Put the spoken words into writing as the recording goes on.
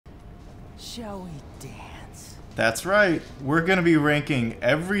Shall we dance? That's right. We're going to be ranking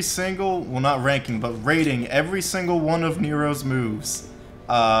every single, well not ranking, but rating every single one of Nero's moves.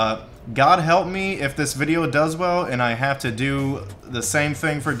 God help me if this video does well and I have to do the same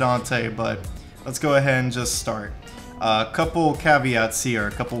thing for Dante, but let's go ahead and just start. A couple caveats here,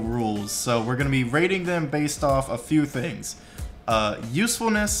 a couple rules. So we're going to be rating them based off a few things.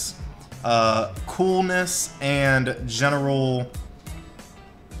 Usefulness, coolness, and general...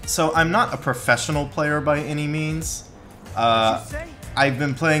 So I'm not a professional player by any means. I've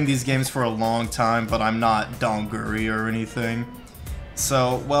been playing these games for a long time, but I'm not Donguri or anything.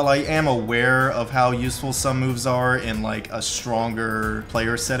 So while I am aware of how useful some moves are in like a stronger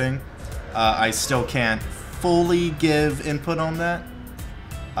player setting, I still can't fully give input on that.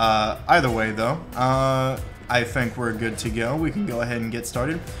 Either way though, I think we're good to go. We can go ahead and get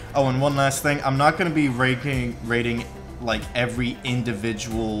started. Oh, and one last thing, I'm not going to be rating like every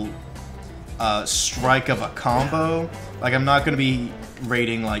individual strike of a combo. Like I'm not going to be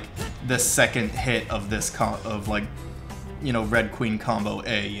rating like the second hit of this like, you know, Red Queen combo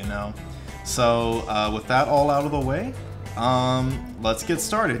A, you know. So with that all out of the way, let's get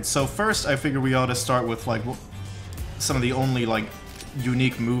started. So first I figure we ought to start with like some of the only like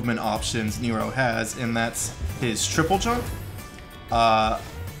unique movement options Nero has, and that's his triple jump.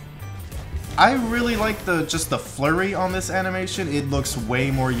 I really like just the flurry on this animation. It looks way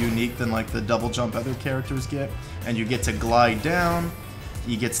more unique than like the double jump other characters get. And you get to glide down,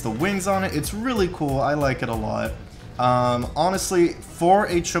 he gets the wings on it. It's really cool, I like it a lot. Honestly, for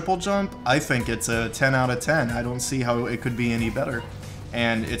a triple jump, I think it's a 10 out of 10. I don't see how it could be any better.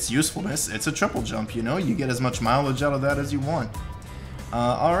 And its usefulness, it's a triple jump, you know? You get as much mileage out of that as you want.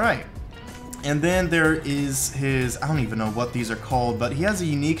 Alright. And then there is his, I don't even know what these are called, but he has a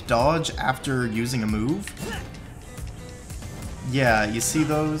unique dodge after using a move. Yeah, you see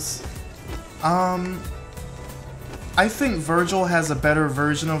those? I think Vergil has a better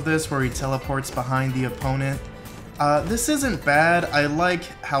version of this where he teleports behind the opponent. This isn't bad. I like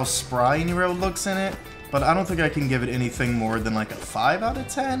how spry Nero looks in it, but I don't think I can give it anything more than like a 5 out of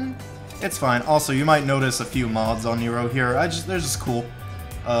 10. It's fine. Also, you might notice a few mods on Nero here. They're just cool.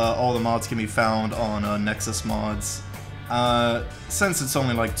 All the mods can be found on Nexusmods. Since it's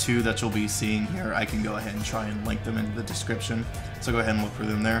only like 2 that you'll be seeing here, I can go ahead and try and link them into the description. So go ahead and look for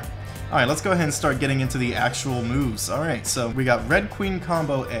them there. Alright, let's go ahead and start getting into the actual moves. Alright, so we got Red Queen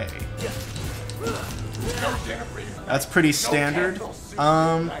combo A. That's pretty standard.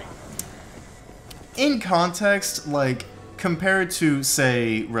 In context, like, compared to,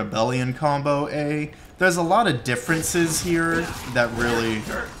 say, Rebellion combo A, there's a lot of differences here that really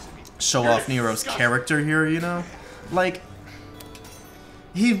show off Nero's character here, you know? Like,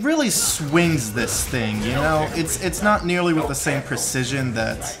 he really swings this thing, you know? It's not nearly with the same precision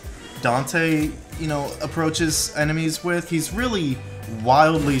that Dante, you know, approaches enemies with. He's really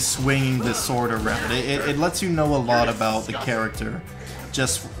wildly swinging this sword around. It lets you know a lot about the character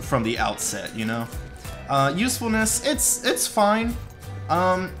just from the outset, you know? Usefulness, it's fine.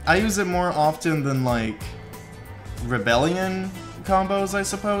 I use it more often than like Rebellion combos, I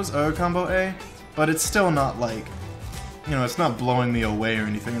suppose, or combo A, but it's still not like, you know, it's not blowing me away or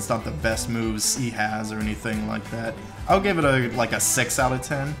anything. It's not the best moves he has or anything like that. I'll give it like a 6 out of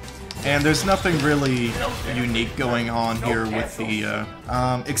 10. And there's nothing really unique going on here with the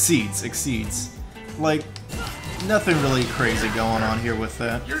exceeds. Like, nothing really crazy going on here with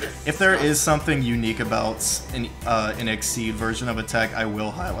that. If there is something unique about an exceed version of attack, I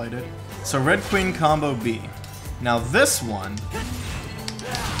will highlight it. So Red Queen combo B. Now this one,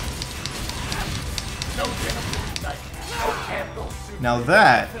 now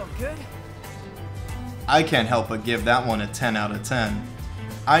that, I can't help but give that one a 10 out of 10.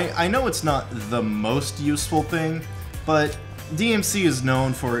 I know it's not the most useful thing, but DMC is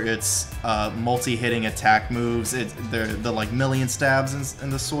known for its multi-hitting attack moves. They're like million stabs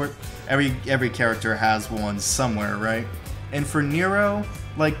and the sort. Every character has one somewhere, right? And for Nero,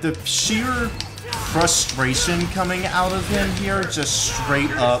 like the sheer frustration coming out of him here, just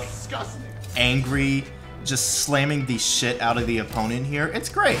straight up angry, just slamming the shit out of the opponent here. It's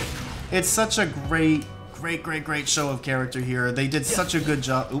great. It's such a great show of character here. They did such a good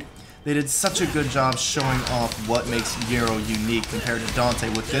job. Oop. They did such a good job showing off what makes Nero unique compared to Dante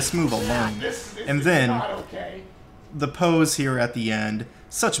with this move alone. And then, the pose here at the end,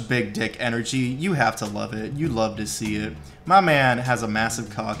 such big dick energy, you have to love it. You love to see it. My man has a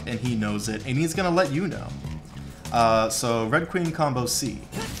massive cock and he knows it, and he's gonna let you know. So, Red Queen combo C.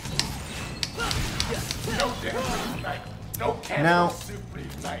 Now,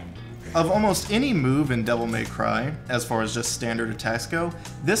 of almost any move in Devil May Cry, as far as just standard attacks go,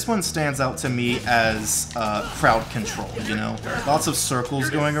 this one stands out to me as crowd control, you know? Lots of circles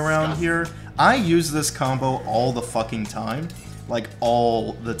going around here. I use this combo all the fucking time. Like,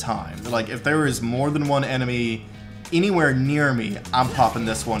 all the time. Like, if there is more than one enemy anywhere near me, I'm popping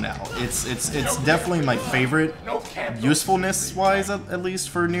this one out. It's definitely my favorite, usefulness-wise at least,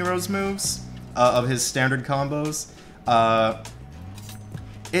 for Nero's moves, of his standard combos.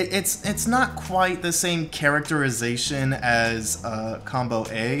 It's not quite the same characterization as combo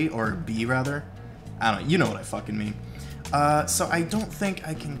A, or B rather. I don't know, you know what I fucking mean. So I don't think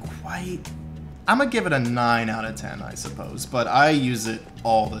I can quite... I'm gonna give it a 9 out of 10, I suppose, but I use it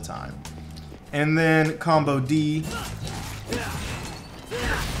all the time. And then combo D.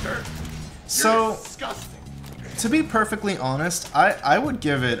 So, to be perfectly honest, I would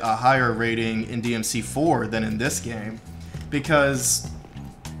give it a higher rating in DMC4 than in this game, because,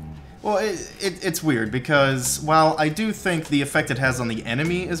 well, it's weird, because while I do think the effect it has on the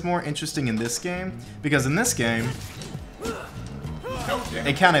enemy is more interesting in this game, because in this game,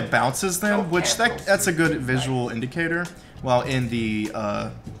 it kind of bounces them, which that's a good visual indicator, while in the,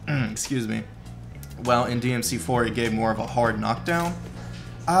 excuse me, while in DMC4 it gave more of a hard knockdown.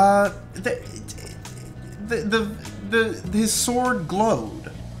 His sword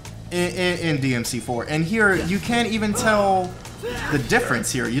glowed in DMC4, and here you can't even tell the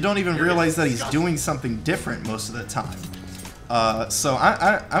difference here. You don't even realize that he's doing something different most of the time. So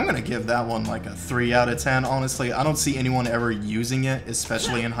I'm gonna give that one like a 3 out of 10, honestly. I don't see anyone ever using it,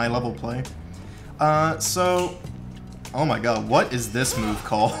 especially in high-level play. So, oh my god, what is this move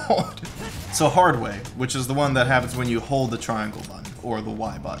called? So hard way, which is the one that happens when you hold the triangle button, or the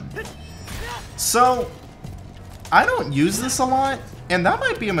Y button. So, I don't use this a lot, and that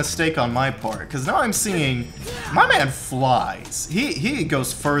might be a mistake on my part, because now I'm seeing my man flies. He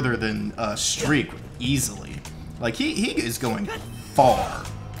goes further than Streak easily. Like, he is going far.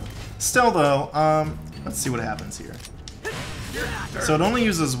 Still, though, let's see what happens here. So it only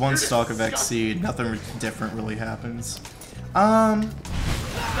uses one stock of Xseed. Nothing different really happens.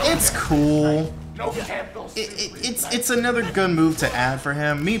 It's cool. It's another good move to add for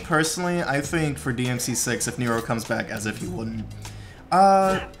him. Me, personally, I think for DMC6, if Nero comes back, as if he wouldn't,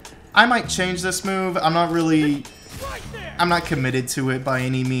 I might change this move. I'm not committed to it by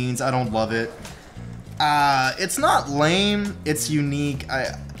any means. I don't love it. It's not lame, it's unique.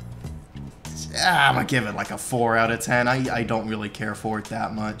 I'm gonna give it like a 4 out of 10. I don't really care for it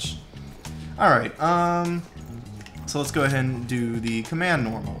that much. Alright, so let's go ahead and do the command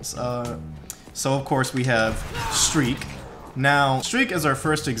normals. So of course we have Streak. Now, Streak is our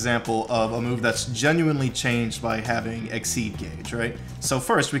first example of a move that's genuinely changed by having Exceed Gauge, right? So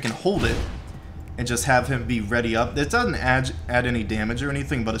first we can hold it and just have him be ready up. It doesn't add any damage or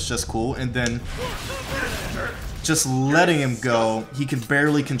anything, but it's just cool. And then just letting him go, he can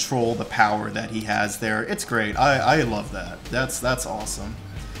barely control the power that he has there. It's great. I love that. That's awesome.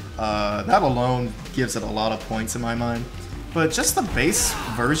 That alone gives it a lot of points in my mind. But just the base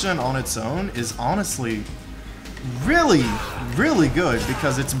version on its own is honestly really, really good,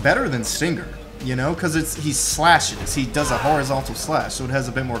 because it's better than Stinger. You know, because he slashes. He does a horizontal slash, so it has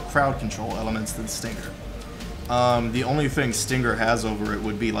a bit more crowd control elements than Stinger. The only thing Stinger has over it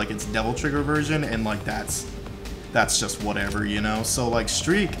would be like its Devil Trigger version, and like that's just whatever, you know. So like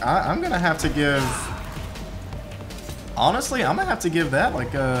Streak, I'm gonna have to give. Honestly, I'm gonna have to give that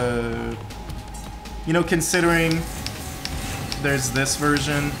like a. You know, considering there's this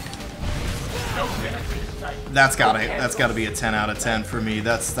version. That's gotta be a 10 out of 10 for me.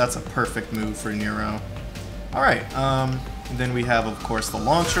 That's a perfect move for Nero. All right. Then we have, of course, the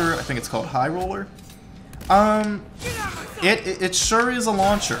launcher. I think it's called High Roller. It sure is a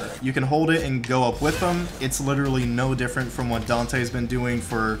launcher. You can hold it and go up with them. It's literally no different from what Dante's been doing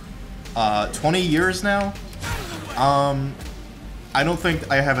for 20 years now. I don't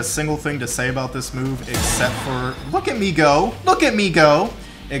think I have a single thing to say about this move except for look at me go, look at me go.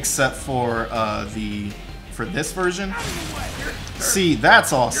 Except for this version. See,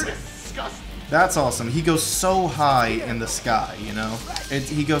 that's awesome. That's awesome. He goes so high in the sky, you know?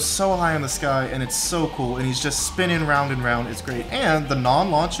 He goes so high in the sky, and it's so cool, and he's just spinning round and round. It's great. And the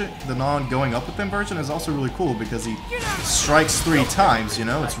non-going up with them version is also really cool, because he strikes 3 times, you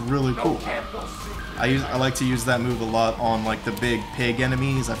know? It's really cool. I like to use that move a lot on, like, the big pig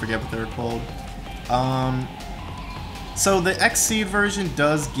enemies. I forget what they're called. So the Xseed version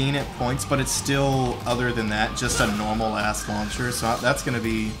does gain it points, but it's still, other than that, just a normal-ass launcher. So that's going to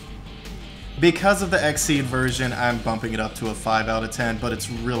be... Because of the Xseed version, I'm bumping it up to a 5 out of 10, but it's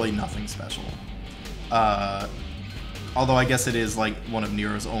really nothing special. Although I guess it is like one of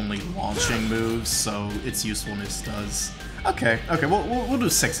Nero's only launching moves, so its usefulness does. Okay, we'll do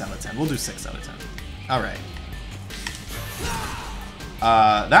 6 out of 10. We'll do 6 out of 10. All right.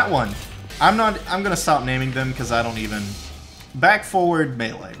 That one. I'm gonna stop naming them because I don't even. Back, forward,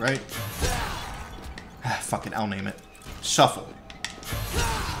 melee, right? Fuck it, I'll name it. Shuffle.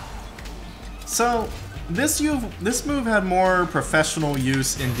 So this move had more professional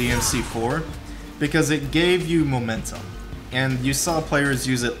use in DMC4 because it gave you momentum, and you saw players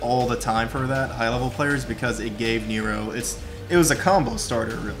use it all the time for that, high-level players, because it gave Nero. It was a combo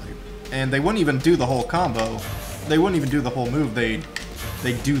starter really, and they wouldn't even do the whole combo. They wouldn't even do the whole move. They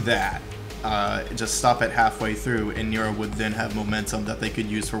do that. Just stop it halfway through, and Nero would then have momentum that they could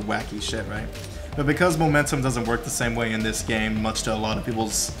use for wacky shit, right? But because momentum doesn't work the same way in this game, much to a lot of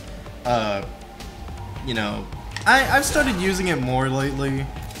people's, you know, I've started using it more lately,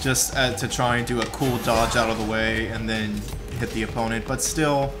 just to try and do a cool dodge out of the way and then hit the opponent. But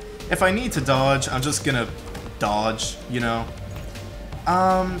still, if I need to dodge, I'm just gonna dodge, you know?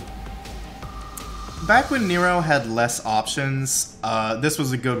 Back when Nero had less options, this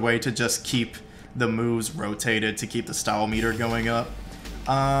was a good way to just keep the moves rotated to keep the style meter going up.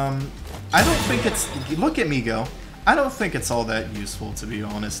 I don't think it's... Look at me go. I don't think it's all that useful, to be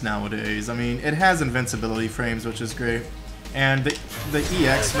honest, nowadays. I mean, it has invincibility frames, which is great. And the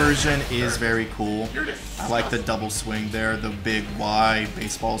EX version is very cool. I like the double swing there, the big Y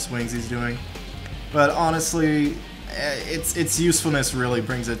baseball swings he's doing. But honestly, its usefulness really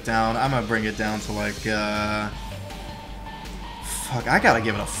brings it down. I'm gonna bring it down to like, fuck, I gotta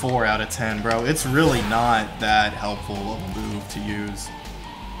give it a 4 out of 10, bro. It's really not that helpful of a move to use.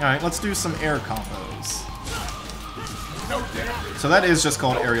 Alright, let's do some air combos. So that is just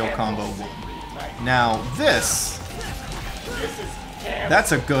called aerial combo 1. Now that's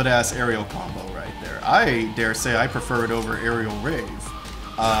a good ass aerial combo right there. I dare say I prefer it over aerial rave.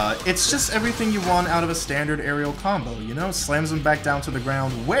 It's just everything you want out of a standard aerial combo, you know? Slams them back down to the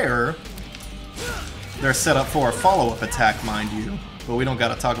ground where they're set up for a follow-up attack, mind you. But we don't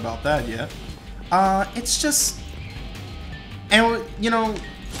gotta talk about that yet. It's just... And, you know,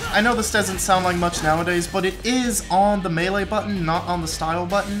 I know this doesn't sound like much nowadays, but it is on the melee button, not on the style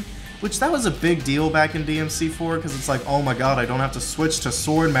button. Which, that was a big deal back in DMC4, because it's like, oh my god, I don't have to switch to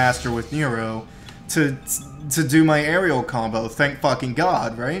Swordmaster with Nero to do my aerial combo, thank fucking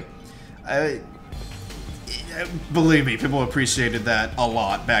god, right? Believe me, people appreciated that a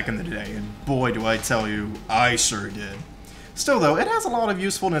lot back in the day, and boy do I tell you, I sure did. Still though, it has a lot of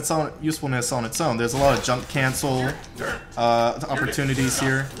usefulness on its own. There's a lot of jump cancel opportunities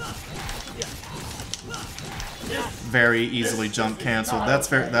here. Very easily jump canceled.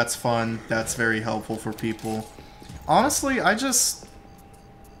 That's fun. That's very helpful for people. Honestly,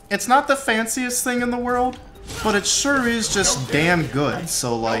 it's not the fanciest thing in the world, but it sure is just damn good.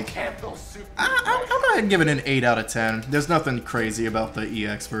 So like, I'll go ahead and give it an 8 out of 10. There's nothing crazy about the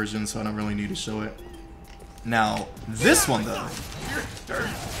EX version, so I don't really need to show it. Now, this one though,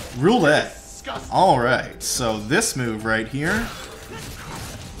 roulette. Alright, so this move right here,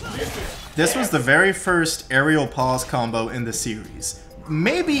 this was the very first aerial pause combo in the series.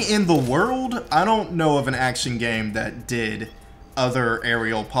 Maybe in the world, I don't know of an action game that did other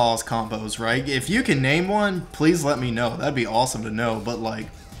aerial pause combos, right? If you can name one, please let me know. That'd be awesome to know, but like,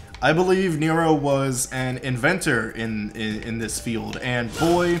 I believe Nero was an inventor in this field, and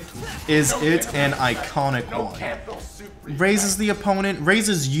boy, is it an iconic one. Raises the opponent,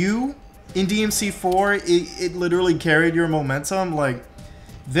 raises you in DMC4, it literally carried your momentum. Like,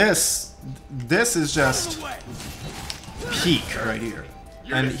 this is just peak right here.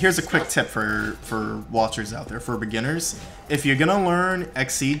 And here's a quick tip for watchers out there, for beginners. If you're gonna learn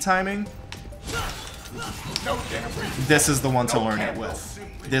exceed timing, this is the one to learn it with.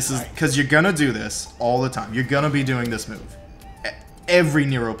 This is because you're gonna do this all the time. You're gonna be doing this move. Every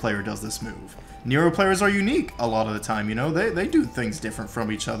Nero player does this move. Nero players are unique a lot of the time, you know? They do things different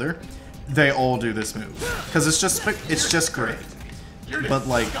from each other. They all do this move because it's just great. But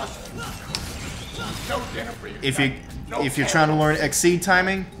like, if you're trying to learn exceed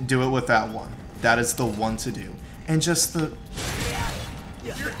timing, do it with that one. That is the one to do. And just the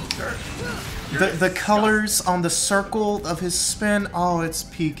colors on the circle of his spin, oh, it's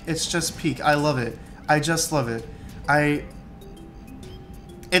peak. It's just peak. I love it. I just love it.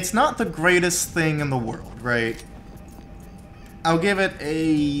 It's not the greatest thing in the world, right? I'll give it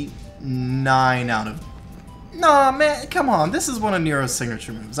a 9 out of... Nah, man, come on. This is one of Nero's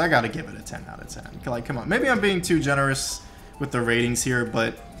signature moves. I gotta give it a 10 out of 10. Like, come on. Maybe I'm being too generous with the ratings here,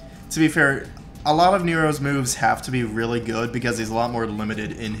 but to be fair, a lot of Nero's moves have to be really good because he's a lot more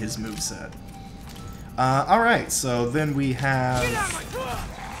limited in his moveset. Alright, so then we have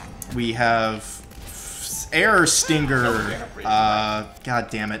Air Stinger, god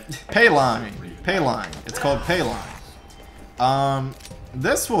damn it, Payline, it's called Payline.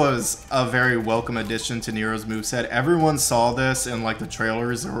 This was a very welcome addition to Nero's moveset. Everyone saw this in like the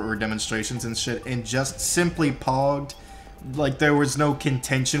trailers or demonstrations and shit and just simply pogged. Like there was no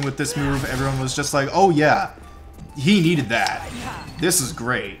contention with this move, everyone was just like, oh yeah, he needed that, this is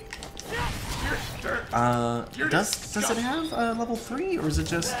great. Does it have level 3 or is it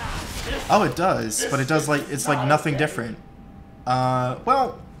just... Oh, it does, but it does like, it's like nothing different.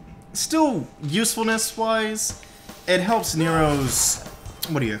 Well, still usefulness-wise, it helps Nero's,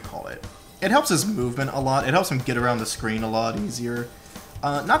 what do you call it? It helps his movement a lot, it helps him get around the screen a lot easier.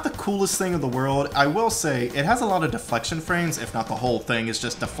 Not the coolest thing in the world, I will say, it has a lot of deflection frames, if not the whole thing is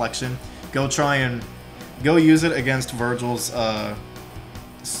just deflection. Go use it against Vergil's,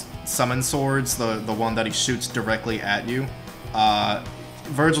 summon swords, the one that he shoots directly at you.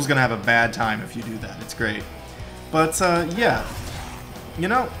 Vergil's gonna have a bad time if you do that, it's great. But, yeah, you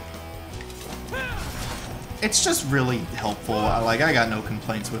know, it's just really helpful. I got no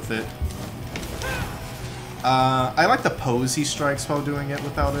complaints with it. I like the pose he strikes while doing it,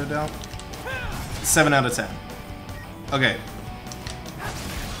 without a doubt. 7 out of 10. Okay.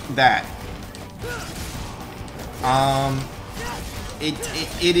 That.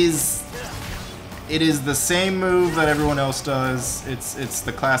 It is the same move that everyone else does. It's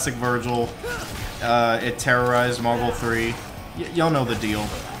the classic Vergil. It terrorized Marvel 3. Y'all know the deal.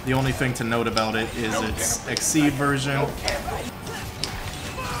 The only thing to note about it is its Exceed version.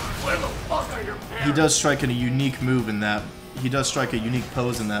 He does strike a unique move in that. He does strike a unique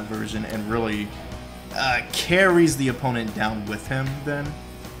pose in that version and really carries the opponent down with him then.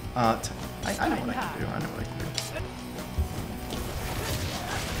 I know what I can do. I know what I can do.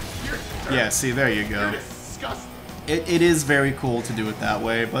 Yeah, see, there you go. It is very cool to do it that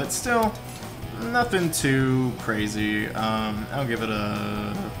way, but still, nothing too crazy. I'll give it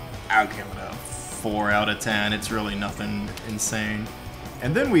a 4 out of 10. It's really nothing insane.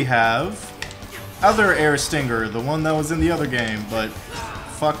 And then we have other Air Stinger, the one that was in the other game, but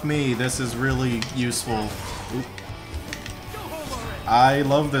fuck me, this is really useful. Oop. I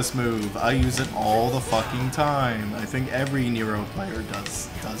love this move. I use it all the fucking time. I think every Nero player does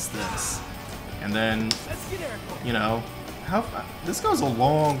this. And then, you know, this goes a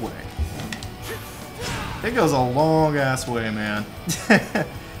long way. It goes a long ass way, man.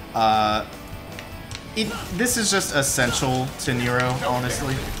 This is just essential to Nero,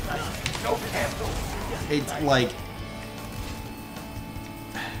 honestly. It's like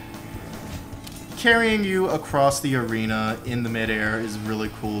carrying you across the arena in the midair is really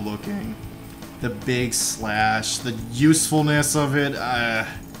cool looking. The big slash, the usefulness of it,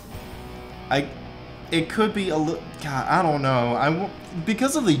 it could be a little, God, I don't know.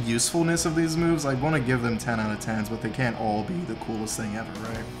 Because of the usefulness of these moves, I want to give them 10 out of 10s, but they can't all be the coolest thing ever,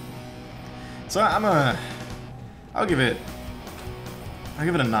 right? So I'll give it a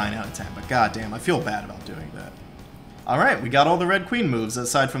 9 out of 10, but goddamn, I feel bad about doing that. Alright, we got all the Red Queen moves,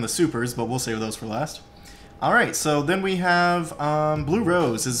 aside from the supers, but we'll save those for last. Alright, so then we have Blue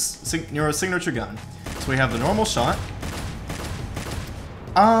Rose, his Nero's signature gun. So we have the normal shot.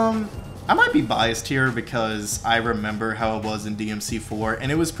 I might be biased here because I remember how it was in DMC4,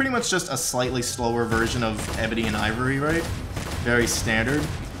 and it was pretty much just a slightly slower version of Ebony and Ivory, right? Very standard.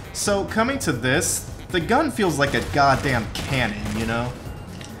 So coming to this, the gun feels like a goddamn cannon, you know?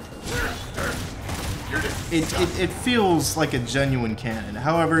 It feels like a genuine cannon.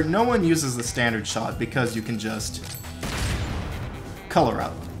 However, no one uses the standard shot because you can just color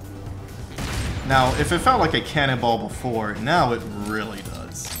up. Now, if it felt like a cannonball before, now it really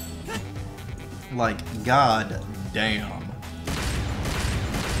does. Like, god damn.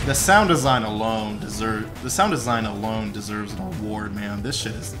 The sound design alone deserves an award, man. This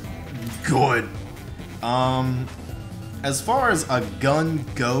shit is good. As far as a gun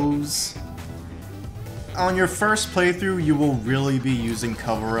goes, on your first playthrough, you will really be using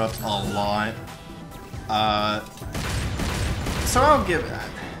cover-up a lot. So I'll give that.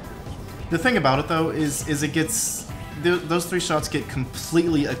 The thing about it, though, is it gets... Those 3 shots get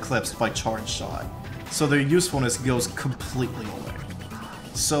completely eclipsed by charge shot. So their usefulness goes completely away.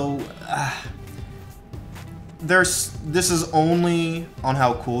 So, this is only on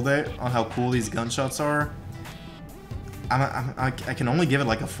how cool these gunshots are. I can only give it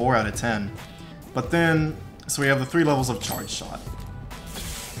like a 4 out of 10. But then, so we have the 3 levels of charge shot.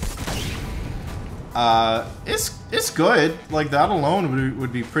 It's good. Like, that alone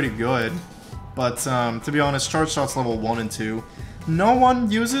would be pretty good. But, to be honest, charge shot's level 1 and 2. No one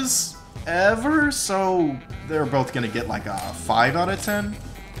uses ever, so they're both gonna get like a 5 out of 10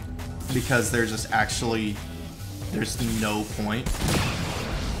 because they're just actually, there's no point.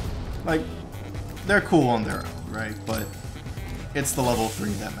 Like, they're cool on their own, right? But it's the level 3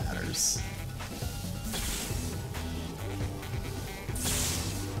 that matters.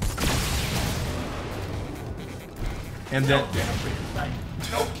 And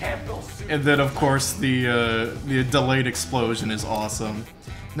then of course the delayed explosion is awesome.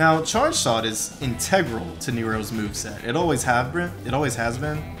 Now charge shot is integral to Nero's moveset. It always has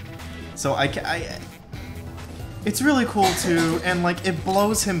been. So it's really cool too, and like it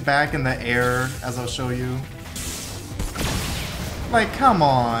blows him back in the air, as I'll show you. Like, come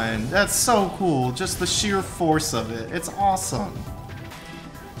on, that's so cool. Just the sheer force of it. It's awesome.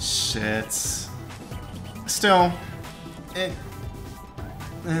 Shit. Still,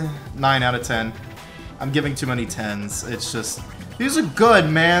 9 out of 10. I'm giving too many 10s. It's just, these are good,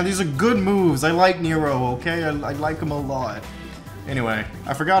 man. These are good moves. I like Nero, okay? I like him a lot. Anyway,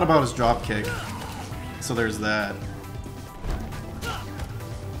 I forgot about his drop kick. So there's that.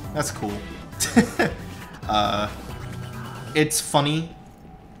 That's cool. It's funny.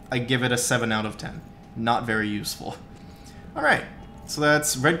 I give it a 7 out of 10. Not very useful. Alright, so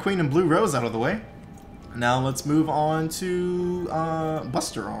that's Red Queen and Blue Rose out of the way. Now let's move on to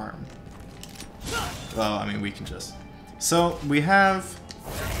Buster Arm. Well, I mean, we can just... So, we have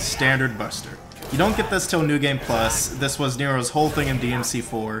Standard Buster. You don't get this till New Game Plus. This was Nero's whole thing in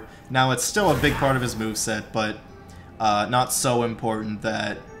DMC4. Now, it's still a big part of his moveset, but not so important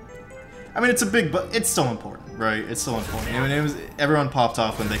that... I mean, it's a big... but it's still important, right? It's still important. I mean, everyone popped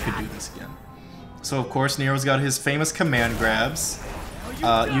off when they could do this again. So, of course, Nero's got his famous command grabs.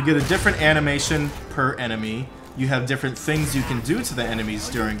 You get a different animation per enemy. You have different things you can do to the enemies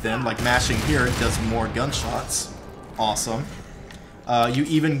during them, like mashing here, it does more gunshots. Awesome. You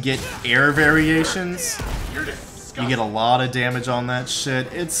even get air variations. You get a lot of damage on that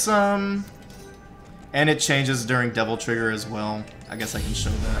shit. It's, and it changes during Devil Trigger as well. I guess I can show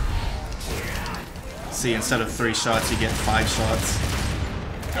that. See, instead of 3 shots, you get 5 shots.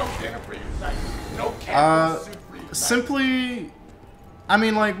 Simply... I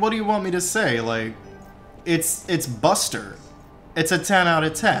mean, like, what do you want me to say? Like, it's Buster. It's a 10 out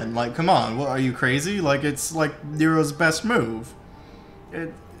of 10. Like, come on, what, are you crazy? Like, it's like Nero's best move.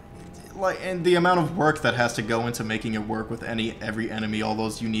 And the amount of work that has to go into making it work with every enemy, all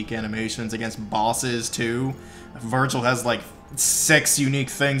those unique animations against bosses too. Vergil has like 6 unique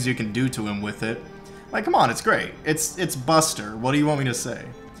things you can do to him with it. Like, come on, it's great. It's Buster. What do you want me to say?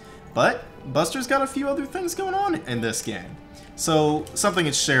 But Buster's got a few other things going on in this game. So, something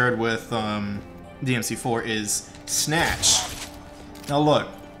it's shared with DMC4 is Snatch. Now look,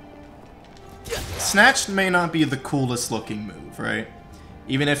 Snatch may not be the coolest looking move, right?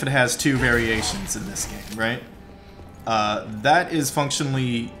 Even if it has 2 variations in this game, right? That is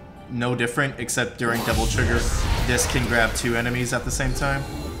functionally no different, except during Devil Trigger, this can grab 2 enemies at the same time.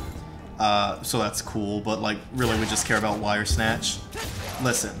 So that's cool, but like, really we just care about Wire Snatch.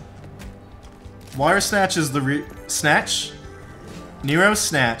 Listen. Wire Snatch is the Snatch? Nero's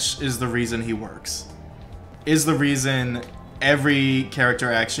Snatch is the reason he works. Is the reason every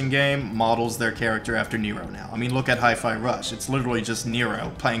character action game models their character after Nero now. I mean, look at Hi-Fi Rush. It's literally just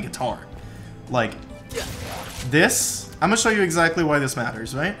Nero playing guitar. Like, this, I'm gonna show you exactly why this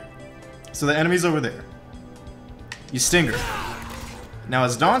matters, right? So the enemy's over there. You stinger. Now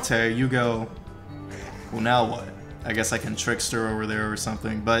as Dante, you go, well, now what? I guess I can Trickster over there or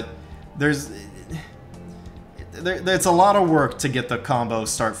something, but it's a lot of work to get the combos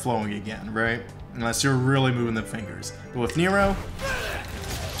start flowing again, right? Unless you're really moving the fingers. But with Nero,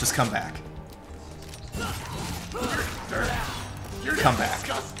 just come back. Come back.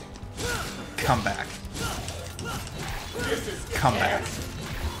 Come back. Come back.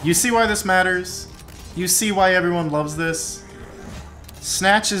 You see why this matters? You see why everyone loves this?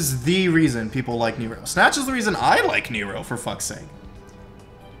 Snatch is the reason people like Nero. Snatch is the reason I like Nero, for fuck's sake.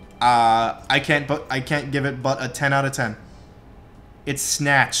 I can't give it but a 10 out of 10. It's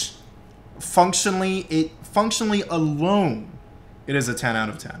Snatch. Functionally alone, it is a 10 out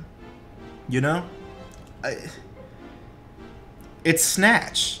of 10. You know? It's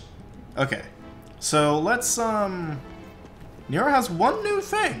Snatch. Okay. So let's Nero has one new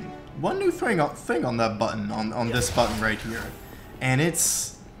thing on that button, on this button right here. And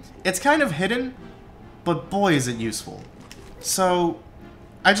it's kind of hidden, but boy is it useful. So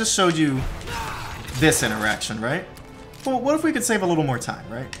I just showed you this interaction, right? Well, what if we could save a little more time,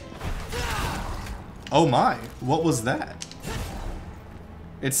 right? Oh my, what was that?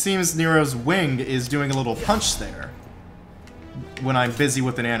 It seems Nero's wing is doing a little punch there. when I'm busy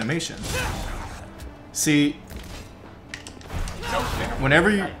with an animation. See,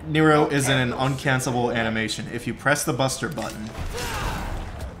 whenever Nero is in an uncancelable animation, if you press the Buster button,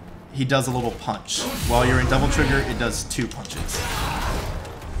 he does a little punch. While you're in double trigger, it does 2 punches.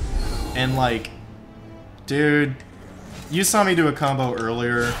 And like, dude, you saw me do a combo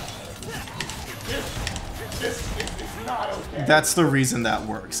earlier. That's the reason that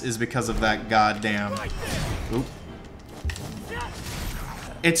works, is because of that goddamn... Oop.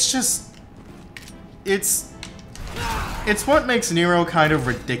 It's just... It's what makes Nero kind of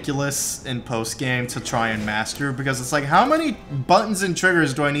ridiculous in post-game to try and master, because it's like, how many buttons and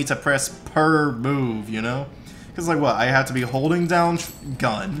triggers do I need to press per move, you know? Because like what, I have to be holding down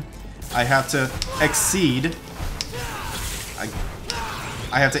gun, I have to exceed,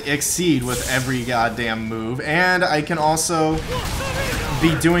 I have to exceed with every goddamn move, and I can also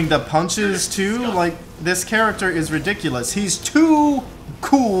be doing the punches too. Like, this character is ridiculous. He's too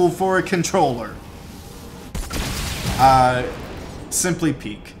cool for a controller. Simply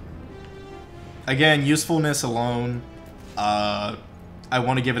peak. Again, usefulness alone, I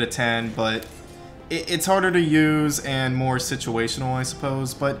want to give it a 10, but it's harder to use and more situational, I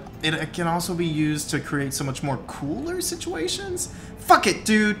suppose, but it can also be used to create so much more cooler situations. Fuck it,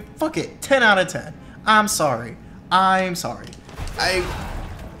 dude. Fuck it. 10 out of 10. I'm sorry. I'm sorry.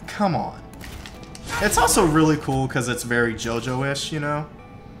 Come on. It's also really cool because it's very JoJo-ish, you know?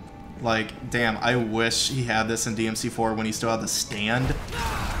 Like, damn, I wish he had this in DMC4 when he still had the stand.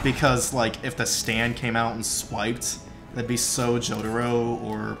 Because, like, if the stand came out and swiped, that'd be so Jotaro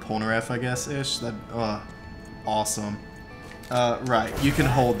or Polnareff, I guess-ish. That, awesome. Right, you can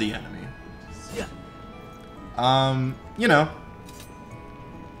hold the enemy. You know,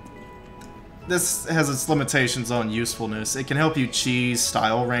 this has its limitations on usefulness. It can help you cheese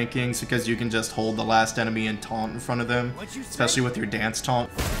style rankings because you can just hold the last enemy and taunt in front of them, especially with your dance taunt.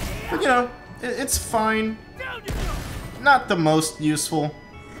 But you know, it's fine. Not the most useful.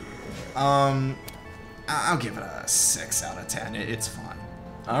 I'll give it a 6 out of 10. It's fine.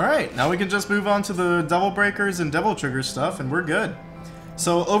 Alright, now we can just move on to the Devil Breakers and Devil Trigger stuff, and we're good.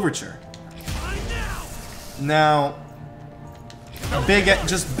 So, Overture. Now,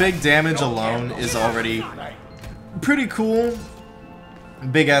 just big damage alone is already pretty cool.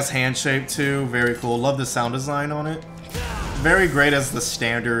 Big ass hand shape too, very cool. Love the sound design on it. Very great as the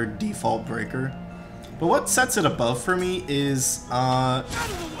standard default breaker. But what sets it above for me is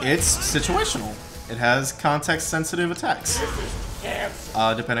it's situational. It has context sensitive attacks,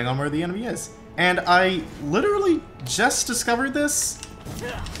 depending on where the enemy is. And I literally just discovered this.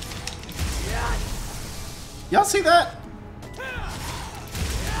 Y'all see that?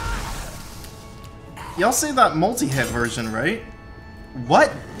 Y'all see that multi-hit version, right?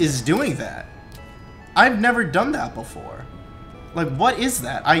 What is doing that? I've never done that before. Like, what is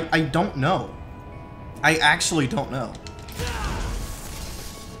that? I don't know. I actually don't know.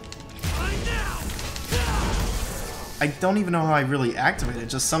 I don't even know how I really activate it.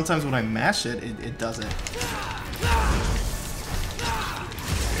 Just sometimes when I mash it, it does it.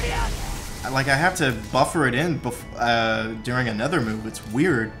 Like, I have to buffer it in during another move. It's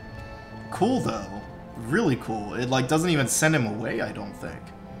weird. Cool, though. Really cool. It, like, doesn't even send him away, I don't think.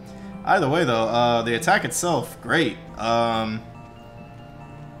 Either way, though, the attack itself, great.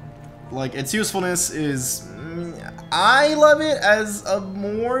 Like, its usefulness is... I love it as a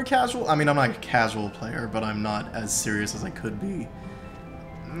more casual... I mean, I'm not a casual player, but I'm not as serious as I could be.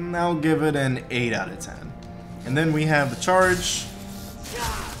 I'll give it an 8 out of 10. And then we have the charge.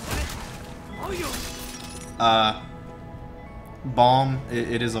 Bomb.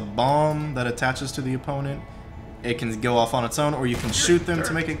 It is a bomb that attaches to the opponent. It can go off on its own, or you can shoot them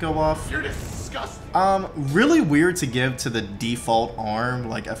to make it go off. You're disgusting. Really weird to give to the default arm.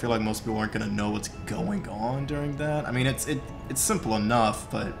 Like, I feel like most people aren't gonna know what's going on during that. I mean, it's simple enough,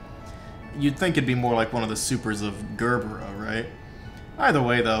 but you'd think it'd be more like one of the supers of Gerbera, right? Either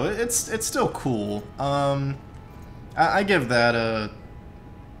way, though, it's still cool. I give that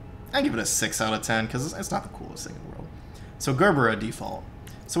I give it a 6 out of 10 because it's not the coolest thing in the world. So Gerbera default.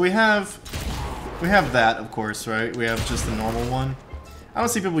 So we have that, of course, right? We have just the normal one. I don't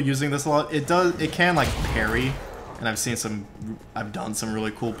see people using this a lot. It can like parry, and I've done some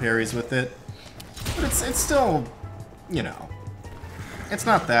really cool parries with it. But it's still, you know, it's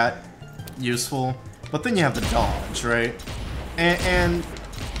not that useful. But then you have the dodge, right? And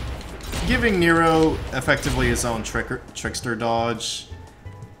giving Nero effectively his own trickster dodge,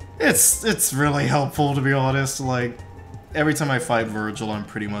 it's really helpful, to be honest. Like, every time I fight Vergil, I'm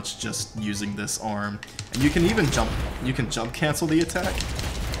pretty much just using this arm. And you can even jump cancel the attack.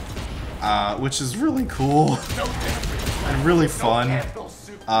 which is really cool and really fun.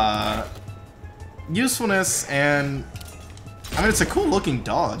 Usefulness, and I mean, it's a cool looking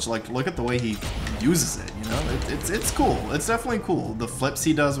dodge. Like, look at the way he uses it, you know? It's cool. It's definitely cool. The flips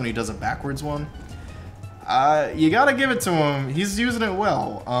he does when he does a backwards one. You gotta give it to him. He's using it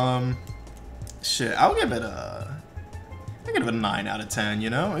well. Shit, I'll give it a 9 out of 10, you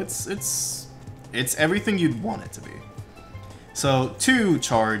know? It's everything you'd want it to be. So, two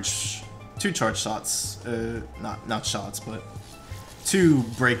charge shots. Not shots, but 2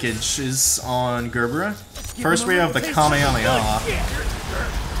 breakages on Gerbera. First we have the Kamehameha.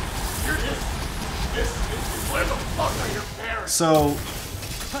 So,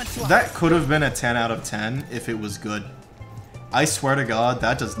 that could have been a 10 out of 10 if it was good. I swear to God,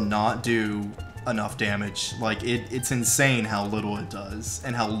 that does not do enough damage. Like, it's insane how little it does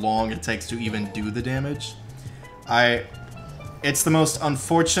and how long it takes to even do the damage. It's the most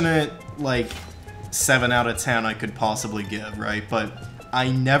unfortunate, like, 7 out of 10 I could possibly give, right? But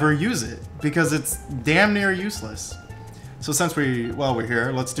I never use it because it's damn near useless. So since we're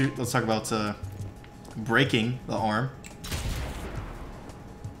here, let's talk about breaking the arm.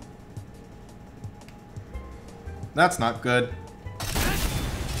 That's not good.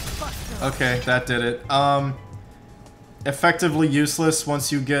 Okay, that did it. Effectively useless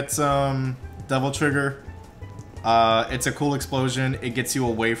once you get Devil Trigger. It's a cool explosion. It gets you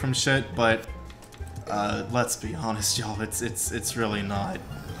away from shit, but let's be honest, y'all. It's really not.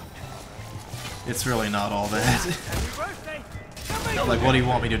 It's really not all that. Like, what do you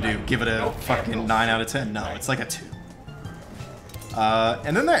want me to do? Give it a fucking 9 out of 10? No, it's like a 2.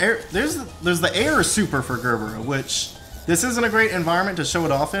 And then there's the air super for Gerbera, which this isn't a great environment to show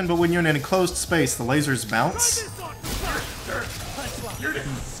it off in, but when you're in an enclosed space, the lasers bounce.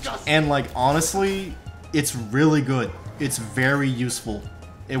 And like, honestly, it's really good. It's very useful.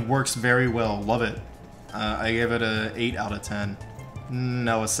 It works very well. Love it. I gave it a 8 out of 10.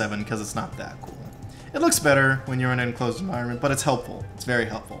 No, a 7, because it's not that cool. It looks better when you're in an enclosed environment, but it's helpful. It's very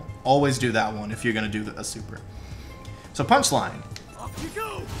helpful. Always do that one if you're going to do a super. So punchline.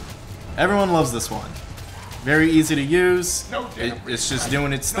 Everyone loves this one. Very easy to use. It's just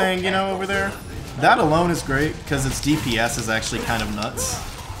doing its thing, you know, over there. That alone is great, because its DPS is actually kind of nuts.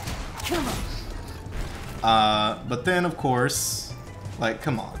 But then, of course, like,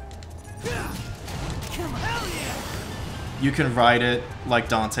 come on. You can ride it like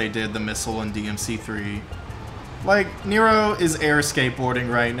Dante did the missile in DMC3. Like, Nero is air skateboarding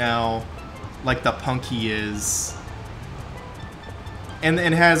right now, like the punk he is. And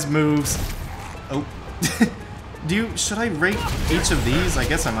it has moves. Oh. Should I rate each of these? I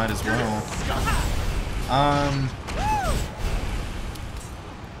guess I might as well.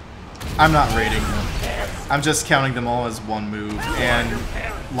 I'm not rating them. I'm just counting them all as one move. And,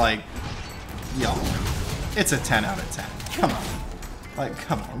 like, y'all, it's a 10 out of 10. Come on. Like,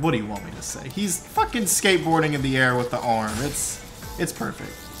 come on. What do you want me to say? He's fucking skateboarding in the air with the arm. It's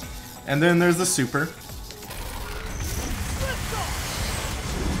perfect. And then there's the super.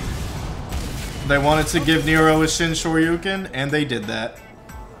 They wanted to give Nero a Shin Shoryuken, and they did that.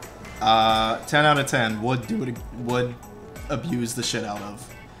 10 out of 10. Would abuse the shit out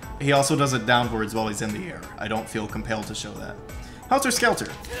of. He also does it downwards while he's in the air. I don't feel compelled to show that. Helter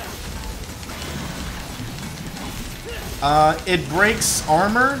Skelter. It breaks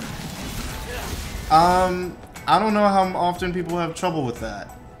armor. I don't know how often people have trouble with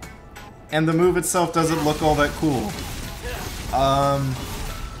that. And the move itself doesn't look all that cool.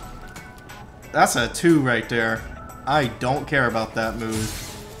 That's a 2 right there. I don't care about that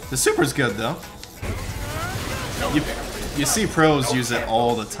move. The super's good, though. You see pros use it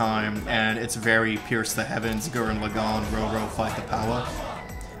all the time, and it's very Pierce the Heavens, Gurren Lagann, Ro-Ro, Fight the Power.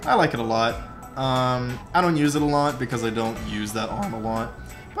 I like it a lot. I don't use it a lot because I don't use that arm a lot.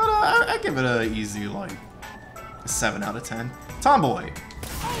 But I give it a easy, like, 7 out of 10. Tomboy.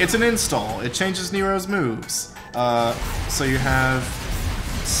 It's an install. It changes Nero's moves. So you have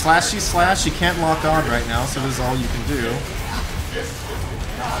slashy slash. You can't lock on right now, so this is all you can do.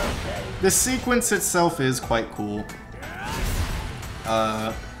 The sequence itself is quite cool.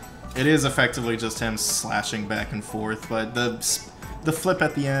 It is effectively just him slashing back and forth, but the flip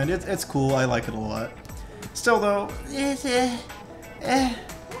at the end, it's cool. I like it a lot. Still, though,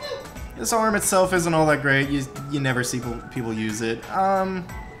 this arm itself isn't all that great. You never see people use it. I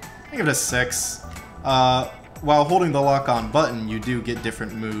give it a 6. While holding the lock-on button, you do get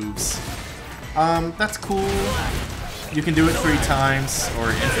different moves. That's cool. You can do it 3 times, or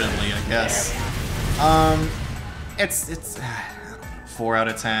infinitely, I guess. It's 4 out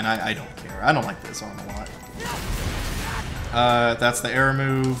of 10. I don't care. I don't like this arm a lot. That's the air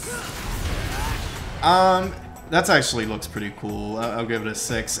move. That actually looks pretty cool. I'll give it a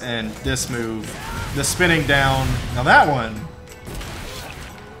 6. And this move, the spinning down. Now that one,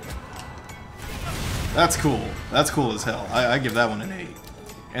 that's cool. That's cool as hell. I give that one an 8.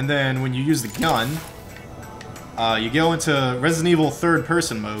 And then when you use the gun, you go into Resident Evil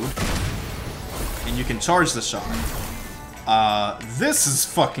third-person mode, and you can charge the shot. This is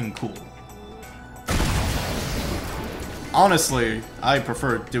fucking cool. Honestly, I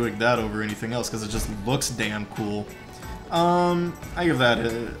prefer doing that over anything else because it just looks damn cool. I give that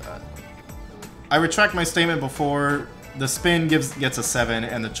a... I retract my statement before. The spin gets a 7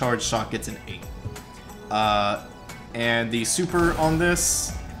 and the charge shot gets an 8. And the super on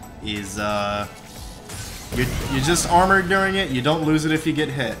this is you're just armored during it. You don't lose it if you get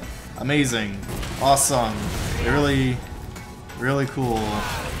hit. Amazing, awesome, really cool.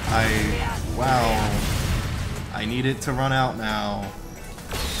 Wow. I need it to run out now.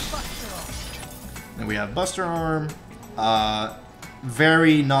 And we have Buster Arm.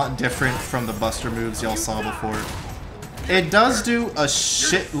 Very not different from the Buster moves y'all saw before. It does do a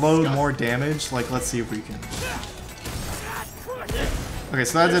shitload more damage. Like, let's see if we can. Okay,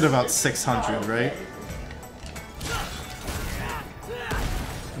 so that did about 600, right?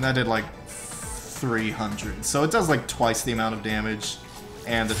 And that did like 300. So it does like twice the amount of damage.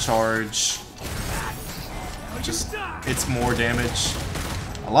 And the charge... just, it's more damage.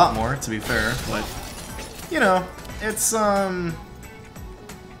 A lot more, to be fair, but, you know, it's, I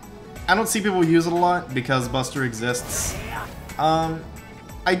don't see people use it a lot because Buster exists. I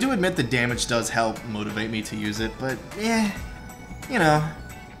do admit the damage does help motivate me to use it, but, yeah, you know,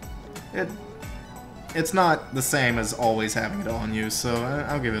 it's not the same as always having it on you, so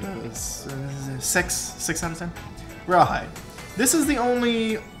I'll give it a 6 out of 10. Rawhide. This is the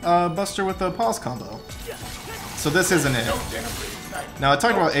only Buster with a pause combo. So this isn't it. Now I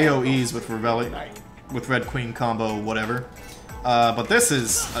talked about AoEs with Red Queen combo, whatever. But this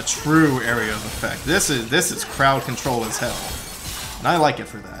is a true area of effect. This is crowd control as hell, and I like it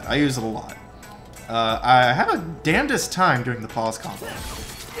for that. I use it a lot. I have a damnedest time during the pause combo.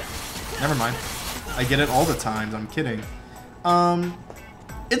 Never mind. I get it all the time. I'm kidding.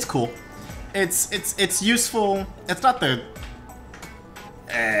 It's cool. It's useful. It's not the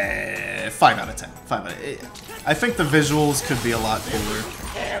 5 out of 10. 5 out of 8. I think the visuals could be a lot cooler.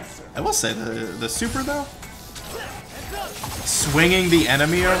 I will say the super though, swinging the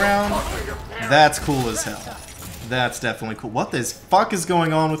enemy around, that's cool as hell. That's definitely cool. What the fuck is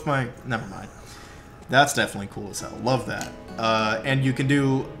going on with my? Never mind. That's definitely cool as hell. Love that. And you can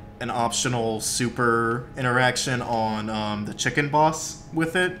do an optional super interaction on the chicken boss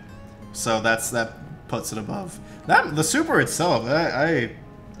with it. So that puts it above. The super itself,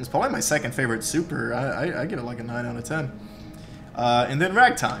 it's probably my second favorite super. I give it like a 9 out of 10. And then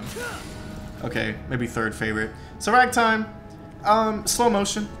Ragtime. Okay, maybe third favorite. So Ragtime, slow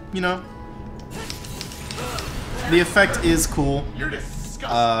motion, you know. The effect is cool.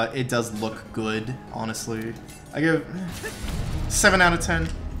 It does look good, honestly. I give 7 out of 10.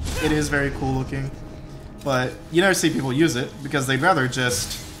 It is very cool looking. But you never see people use it because they'd rather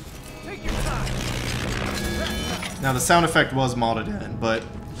just... Now the sound effect was modded in, but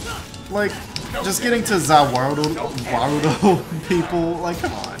like just getting to Zawarudo people, like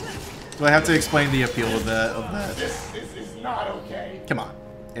come on. Do I have to explain the appeal of that? This is not okay. Come on.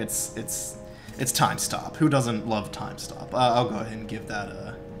 It's Time Stop. Who doesn't love Time Stop? I'll go ahead and give that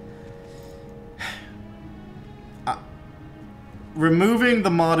a... removing the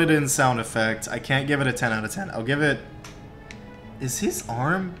modded in sound effect, I can't give it a 10 out of 10. I'll give it... Is his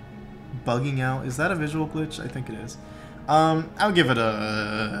arm bugging out? Is that a visual glitch? I think it is. I'll give it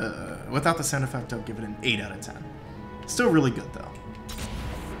a... Without the sound effect, I'll give it an 8 out of 10. Still really good, though.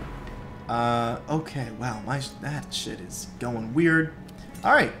 Okay, wow, that shit is going weird.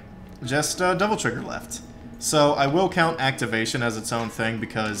 Alright, just Double Trigger left. So I will count activation as its own thing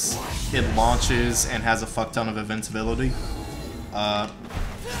because it launches and has a fuck ton of invincibility.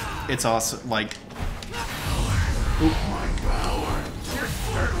 It's awesome, like... Oop.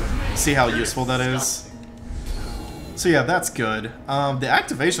 See how useful that is? So yeah, that's good. The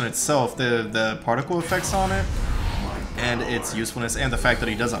activation itself, the particle effects on it, and its usefulness, and the fact that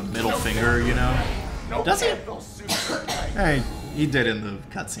he does a middle finger, you know? Does he? Hey, he did in the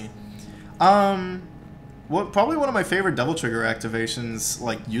cutscene. Probably one of my favorite Double Trigger activations,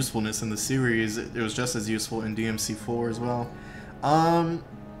 like usefulness in the series. It was just as useful in DMC4 as well.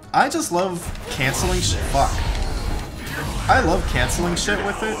 I just love canceling shit. Fuck. I love canceling shit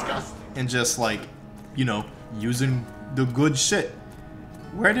with it, and just like, you know, using the good shit.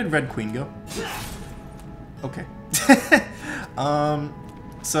 Where did Red Queen go? Okay.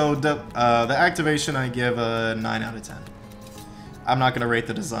 So the activation I give a 9 out of 10. I'm not going to rate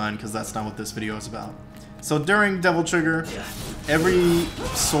the design because that's not what this video is about. So during Devil Trigger, every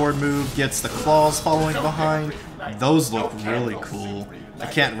sword move gets the claws following behind. Those look really cool. I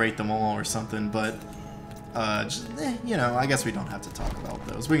can't rate them all or something, but you know, I guess we don't have to talk about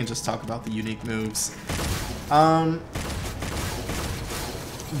those. We can just talk about the unique moves.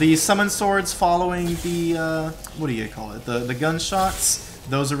 The summon swords following the, what do you call it? The gunshots.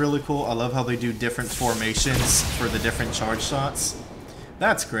 Those are really cool. I love how they do different formations for the different charge shots.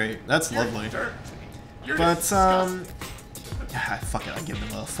 That's great. That's lovely. But, fuck it. I give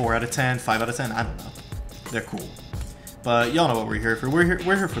them a 4 out of 10, 5 out of 10. I don't know. They're cool. But y'all know what we're here for. We're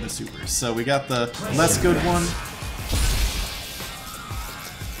here for the supers. So we got the less good one.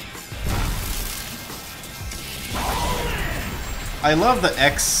 I love the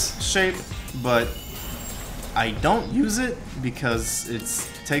X shape, but I don't use it because it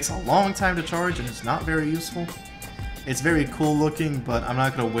takes a long time to charge and it's not very useful. It's very cool looking, but I'm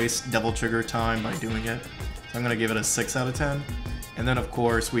not going to waste Devil Trigger time by doing it. So I'm going to give it a 6 out of 10. And then, of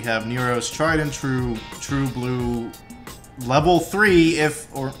course, we have Nero's tried and true blue level 3 if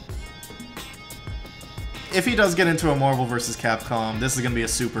he does get into a Marvel vs. Capcom. This is going to be a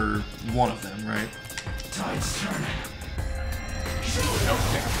super one of them, right? Tide's turning.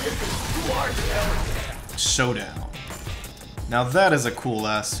 Showdown. Now that is a cool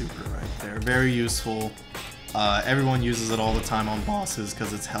ass super right there. Very useful. Everyone uses it all the time on bosses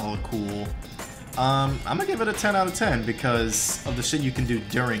because it's hella cool. I'm gonna give it a 10 out of 10 because of the shit you can do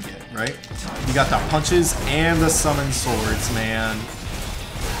during it, right? You got the punches and the summon swords, man.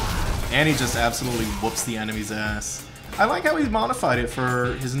 And he just absolutely whoops the enemy's ass. I like how he's modified it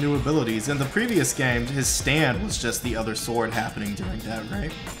for his new abilities. In the previous game, his stand was just the other sword happening during that,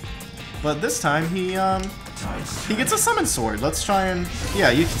 right? But this time, he gets a summon sword. Let's try and...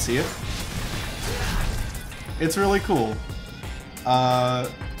 Yeah, you can see it. It's really cool.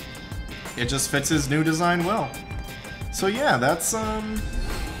 It just fits his new design well. So yeah, that's all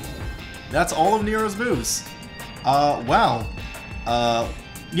of Nero's moves. Wow.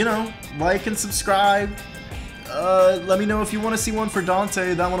 You know, like and subscribe. Let me know if you want to see one for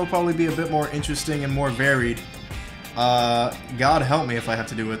Dante. That one will probably be a bit more interesting and more varied. God help me if I have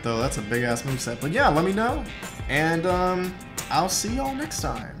to do it though. That's a big ass moveset. But yeah, let me know. And I'll see y'all next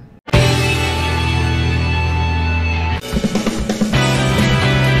time.